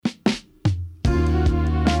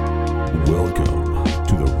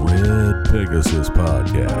Pegasus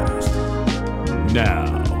Podcast.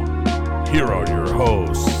 Now, here are your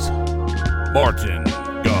hosts, Martin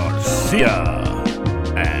Garcia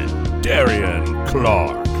and Darian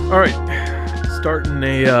Clark. All right, starting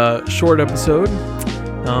a short episode.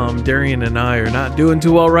 Darian and I are not doing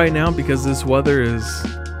too well right now because this weather is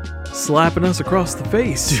slapping us across the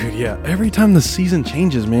face. Dude, yeah. Every time the season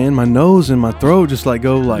changes, man, my nose and my throat just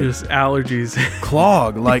go just allergies.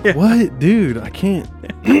 Clog. Like, yeah. What? Dude, I can't.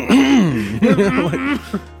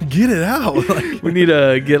 Get it out. We need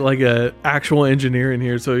to get a actual engineer in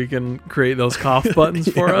here so he can create those cough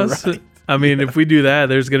buttons for us. Right. I mean, if we do that,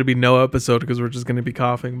 there's going to be no episode because we're just going to be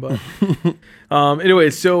coughing. But anyway,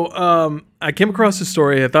 so I came across this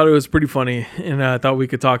story. I thought it was pretty funny, and I thought we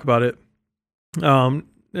could talk about it.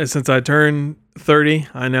 Since I turned 30,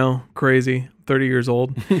 I know, crazy, 30 years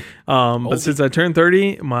old. But since I turned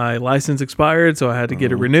 30, my license expired, so I had to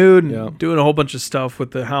get it renewed. And doing a whole bunch of stuff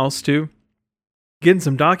with the house too, getting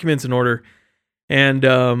some documents in order. And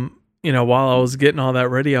while I was getting all that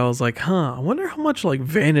ready, I was like, I wonder how much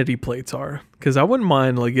vanity plates are, because I wouldn't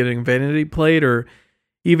mind getting vanity plate or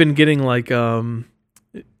even getting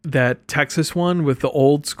that Texas one with the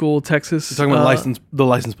old school Texas. You're talking about the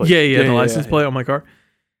license plate. Yeah, the license plate on my car.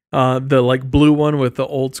 The blue one with the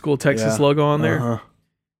old school Texas logo on there. Uh-huh.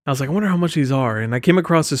 I was like, I wonder how much these are. And I came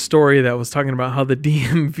across a story that was talking about how the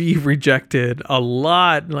DMV rejected a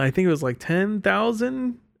lot. I think it was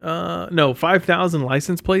 10,000. 5,000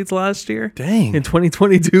 license plates last year. Dang. In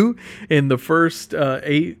 2022, in the first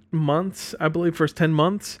 8 months, I believe, first 10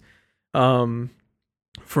 months.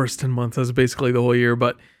 First 10 months, that's basically the whole year.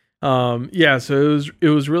 But so it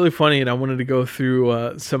was really funny, and I wanted to go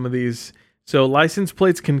through some of these. So license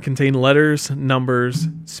plates can contain letters, numbers,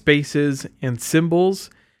 spaces, and symbols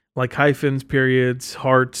like hyphens, periods,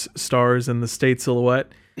 hearts, stars, and the state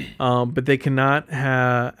silhouette. But they cannot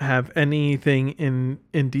have anything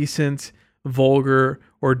indecent, vulgar,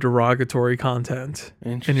 or derogatory content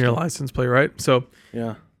in your license plate, right? So,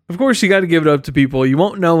 yeah, of course, you got to give it up to people. You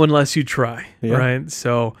won't know unless you try, right?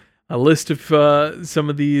 So, a list of some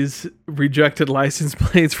of these rejected license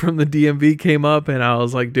plates from the DMV came up, and I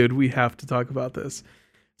was like, dude, we have to talk about this.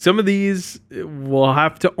 Some of these we'll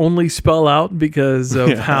have to only spell out because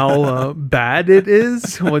of how bad it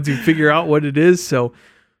is once you figure out what it is. So,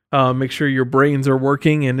 make sure your brains are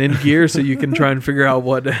working and in gear so you can try and figure out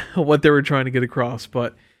what they were trying to get across.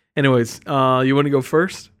 But anyways, you want to go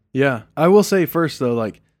first? Yeah. I will say first,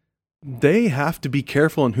 though, they have to be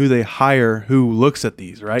careful in who they hire who looks at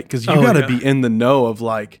these, right? Because you got to be in the know of,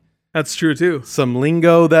 that's true, too. Some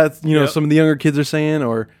lingo that, some of the younger kids are saying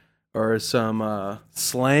or some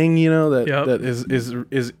slang, that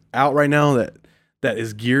is out right now that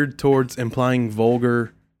is geared towards implying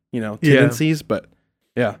vulgar, tendencies. But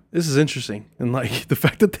yeah, this is interesting. And the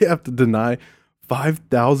fact that they have to deny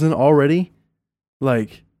 5,000 already,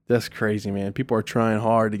 that's crazy, man. People are trying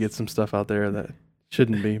hard to get some stuff out there that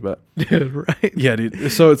shouldn't be, but dude, right? Yeah,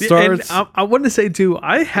 dude. So it starts. And I want to say too,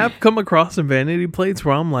 I have come across some vanity plates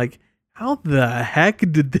where I'm like, how the heck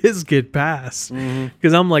did this get passed?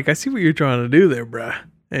 Because I'm like, I see what you're trying to do there, bruh.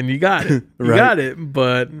 And you got it. You got it,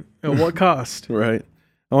 but at what cost? Right.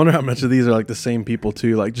 I wonder how much of these are the same people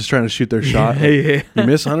too, just trying to shoot their shot. You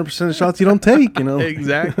miss 100% of shots you don't take,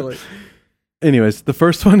 Exactly. Anyways, the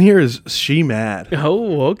first one here is she mad.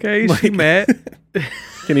 Oh, okay. She mad.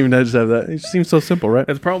 Can't even just have that. It just seems so simple, right?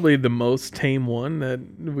 That's probably the most tame one that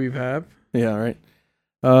we've had. Yeah, right.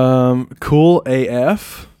 Cool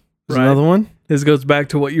AF is another one. This goes back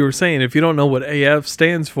to what you were saying. If you don't know what AF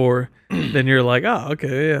stands for, then you're like, oh,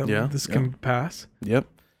 okay, this can pass. Yep.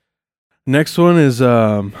 Next one is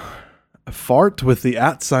a fart with the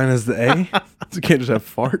 @ sign as the A. You can't just have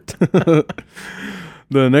fart.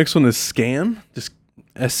 The next one is scam. Just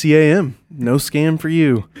SCAM. No scam for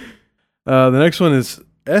you. The next one is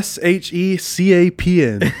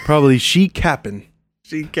SHECAPN. Probably she capping.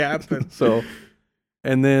 She capping. So,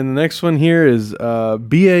 and then the next one here is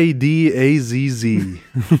BADAZZ.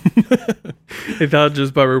 They thought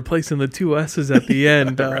just by replacing the 2 S's at the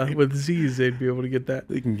end with Z's, they'd be able to get that.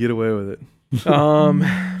 They can get away with it.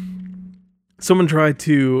 Someone tried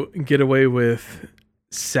to get away with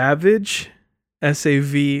Savage,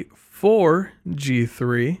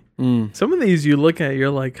 SAV4G3. Some of these you look at,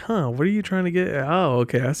 you're like, what are you trying to get? Oh,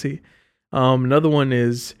 okay, I see. Another one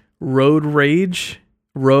is Road Rage,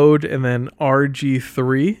 Road, and then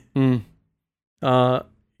RG3.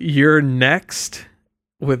 You're Next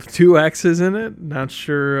with 2 X's in it. Not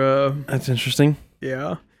sure. That's interesting.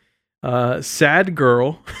 Yeah. Sad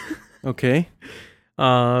Girl. Okay.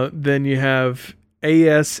 Then you have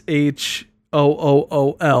ASHOOOL.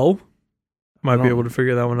 Might be able to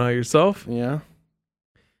figure that one out yourself. Yeah.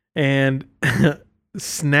 And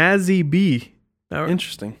Snazzy B. Now,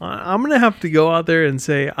 interesting. I'm going to have to go out there and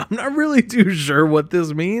say, I'm not really too sure what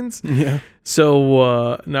this means. Yeah.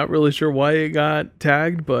 So, not really sure why it got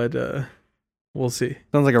tagged, but we'll see.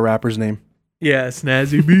 Sounds like a rapper's name. Yeah,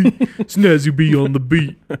 Snazzy B. Snazzy B on the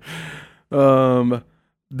beat.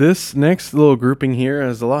 This next little grouping here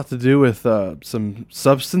has a lot to do with some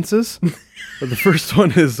substances. The first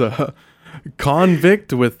one is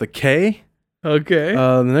convict with the K. Okay.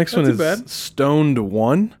 The next one is stoned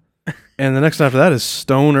 1. And the next one after that is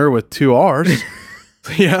stoner with 2 R's.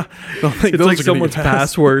 Yeah. It's like someone's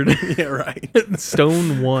password. Yeah, right.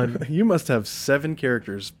 Stone 1. You must have 7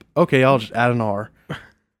 characters. Okay, I'll just add an R.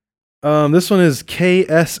 This one is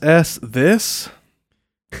KSS this.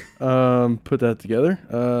 Put that together.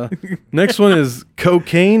 Next one is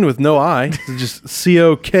cocaine with no I. So just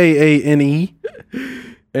COKANE.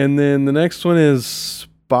 And then the next one is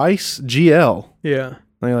Spice GL. Yeah.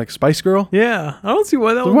 Like Spice Girl? Yeah. I don't see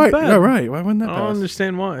why that one's bad. Yeah, right. Why wouldn't that I pass? don't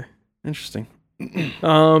understand why. Interesting.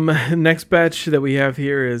 Next batch that we have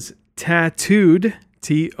here is tattooed.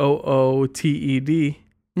 TOOTED.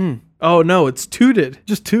 Oh, no, it's tooted.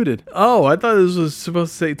 Just tooted. Oh, I thought this was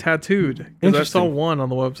supposed to say tattooed. Because I saw Interesting. one on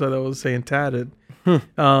the website that was saying tatted. Why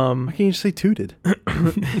can't you just say tooted?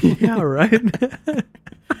 Yeah, right?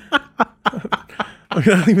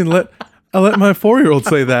 I let my 4-year-old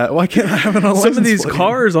say that. Why can't I have it on Some of these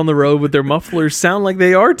cars on the road with their mufflers sound like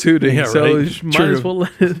they are tooting. Yeah, so right. you might as well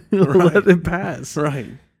let it pass. Right.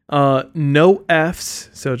 No F's.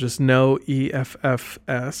 So just no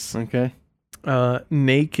EFFS. Okay.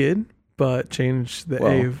 Naked, but change the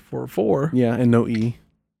A for 4. Yeah, and no E.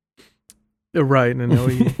 Right, and no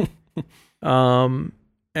E.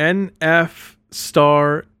 NF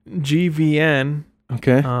star GVN.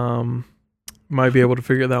 Okay. Might be able to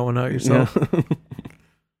figure that one out yourself. Yeah.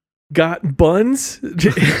 Got buns.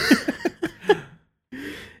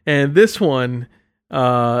 And this one's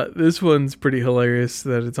pretty hilarious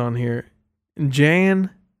that it's on here.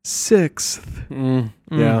 Jan 6th.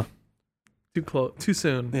 Yeah. Too close. Too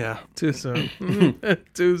soon. Yeah. Too soon.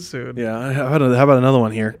 Too soon. Yeah. How about another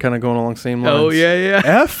one here? Kind of going along the same lines. Oh, yeah.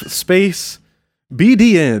 F space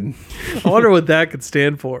BDN. I wonder what that could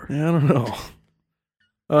stand for. Yeah, I don't know.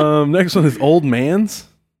 Next one is old man's.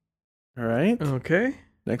 All right. Okay.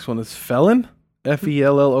 Next one is felon.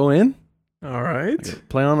 FELLON. All right.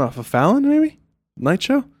 Play on off a Fallon, maybe? Night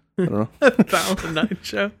show? I don't know. Fallon Night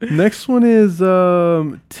Show. Next one is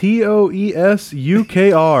TOESUKR.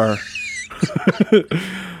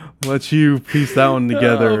 Let you piece that one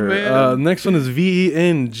together. Oh, next one is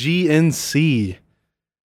VENGNC.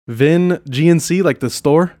 GNC, like the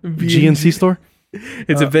store? GNC store?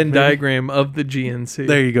 It's a Venn diagram of the GNC.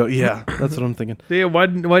 There you go. Yeah, that's what I'm thinking. Yeah, why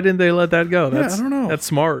didn't they let that go? I don't know. That's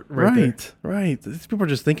smart, right? These people are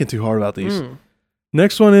just thinking too hard about these.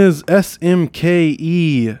 Next one is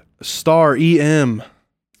SMKE star EM.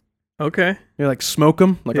 Okay. You're like smoke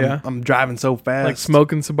them. Like I'm driving so fast. Like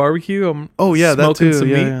smoking some barbecue. That too. Some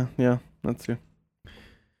Yeah, meat. yeah, that too.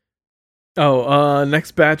 Oh,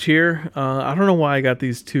 next batch here. I don't know why I got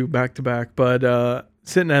these two back to back, but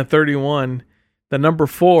sitting at 31. The number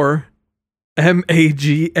 4,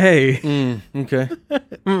 MAGA. Okay.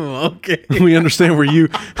 Okay. We understand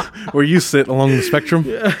where you sit along the spectrum.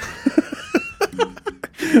 Yeah.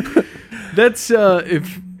 That's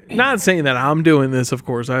if not saying that I'm doing this, of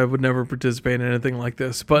course. I would never participate in anything like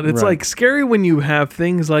this. But it's like scary when you have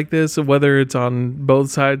things like this, whether it's on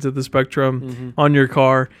both sides of the spectrum on your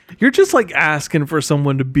car. You're just like asking for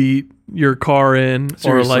someone to beat your car in.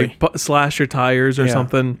 Seriously. Or like slash your tires or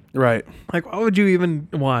something. Right. Like, why would you even?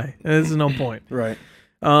 Why? There's no point. Right.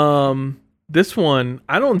 This one,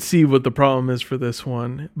 I don't see what the problem is for this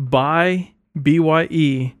one. BYE,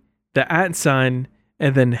 the @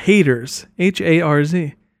 and then haters,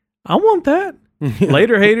 HARZ. I want that.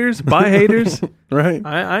 Later haters, bye haters. Right.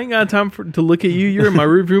 I ain't got time to look at you. You're in my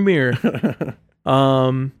rearview mirror.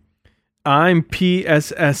 I'm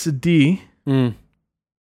PSSD.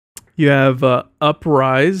 You have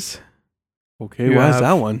Uprise. Okay, why is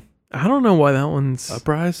that one? I don't know why that one's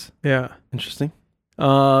Uprise. Yeah. Interesting.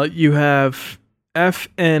 You have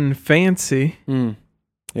FN Fancy.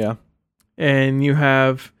 Yeah. And you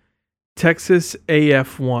have Texas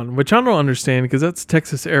AF1, which I don't understand because that's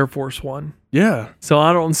Texas Air Force One. Yeah. So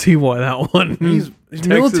I don't see why that one. He's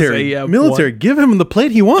military. Military. Give him the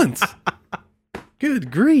plate he wants.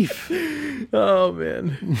 Good grief. Oh,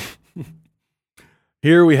 man.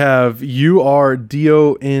 Here we have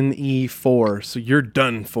URDONE4. So you're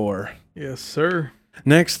done for. Yes, sir.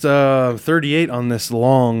 Next, 38 on this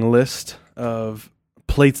long list of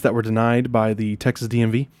plates that were denied by the Texas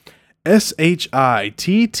DMV. SHITTYB.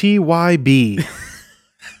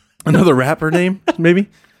 Another rapper name, maybe?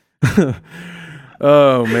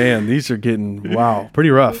 Oh, man. These are getting, pretty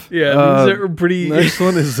rough. Yeah, these are pretty... Next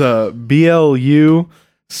one is BLU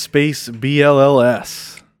space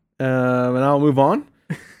BLLS. And I'll move on.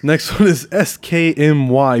 Next one is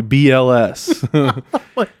SKMYBLS. Oh,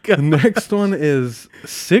 my God. Next one is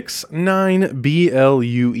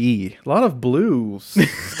 69BLUE. A lot of blue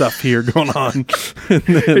stuff here going on.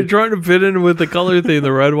 You're trying to fit in with the color thing,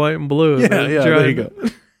 the red, white, and blue. Yeah, there you go.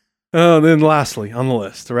 Then lastly on the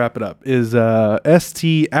list, to wrap it up, is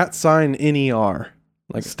ST@NER.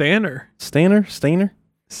 Like Stanner. Stainer?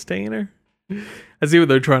 I see what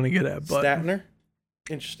they're trying to get at, but... Statner?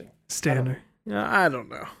 Interesting. Stanner. I don't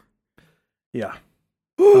know. Yeah.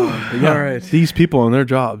 All right. These people and their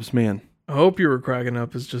jobs, man. I hope you were cracking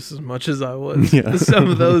up as just as much as I was. Yeah.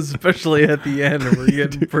 Some of those, especially at the end, were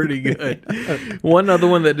getting pretty good. One other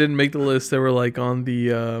one that didn't make the list, they were like on the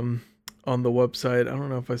website. I don't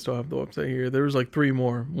know if I still have the website here. There was like 3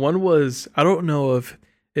 more. One was, I don't know if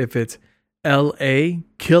it's LA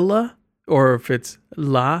Killa or if it's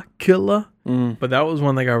La Killa, but that was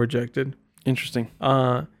one that got rejected. Interesting.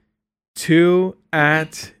 2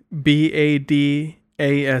 at BADASH.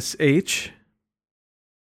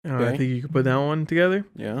 Okay. I think you could put that one together.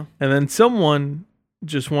 Yeah. And then someone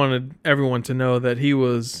just wanted everyone to know that he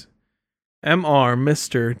was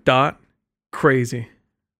Mr. Crazy.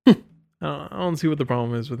 I don't see what the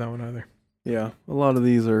problem is with that one either. Yeah. A lot of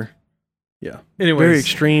these are, anyways, very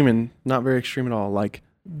extreme and not very extreme at all. Like,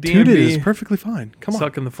 DMV Tooted is perfectly fine. Come on.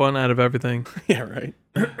 Sucking the fun out of everything. Yeah, right.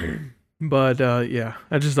 But,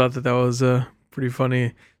 I just thought that was a pretty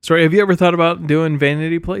funny story. Have you ever thought about doing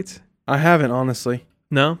vanity plates? I haven't, honestly.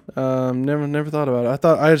 No? Never thought about it.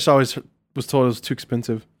 I just always was told it was too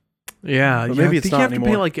expensive. Yeah. But maybe it's not anymore. You have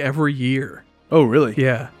to pay like every year. Oh, really?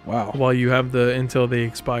 Yeah. Wow. While you have until they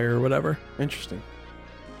expire or whatever. Interesting.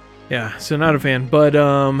 Yeah. So not a fan, but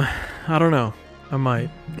I don't know. I might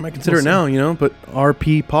consider it now, put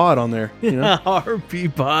RP Pod on there.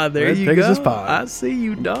 RP Pod. There you Pegasus go. Pod. I see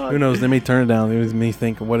you, dog. Who knows? They may turn it down. They may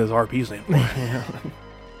think, what does RP stand for?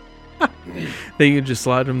 Then you just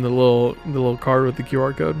slide them the little card with the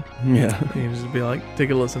QR code. Yeah. And you just be like, take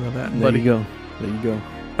a listen to that, buddy. There you go.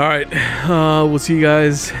 All right. We'll see you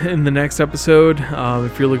guys in the next episode.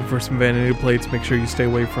 If you're looking for some vanity plates, make sure you stay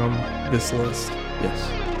away from this list.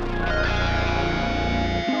 Yes.